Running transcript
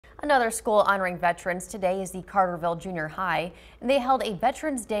Another school honoring veterans today is the Carterville Junior High, and they held a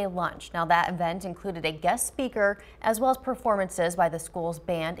Veterans Day lunch. Now that event included a guest speaker as well as performances by the school's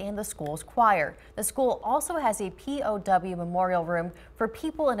band and the school's choir. The school also has a POW memorial room for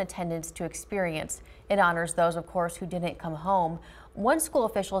people in attendance to experience. It honors those, of course, who didn't come home. One school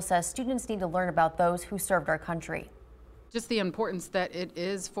official says students need to learn about those who served our country. Just the importance that it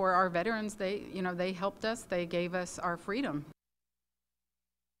is for our veterans. They helped us. They gave us our freedom.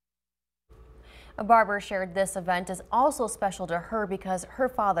 Barbara shared this event is also special to her because her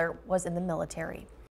father was in the military.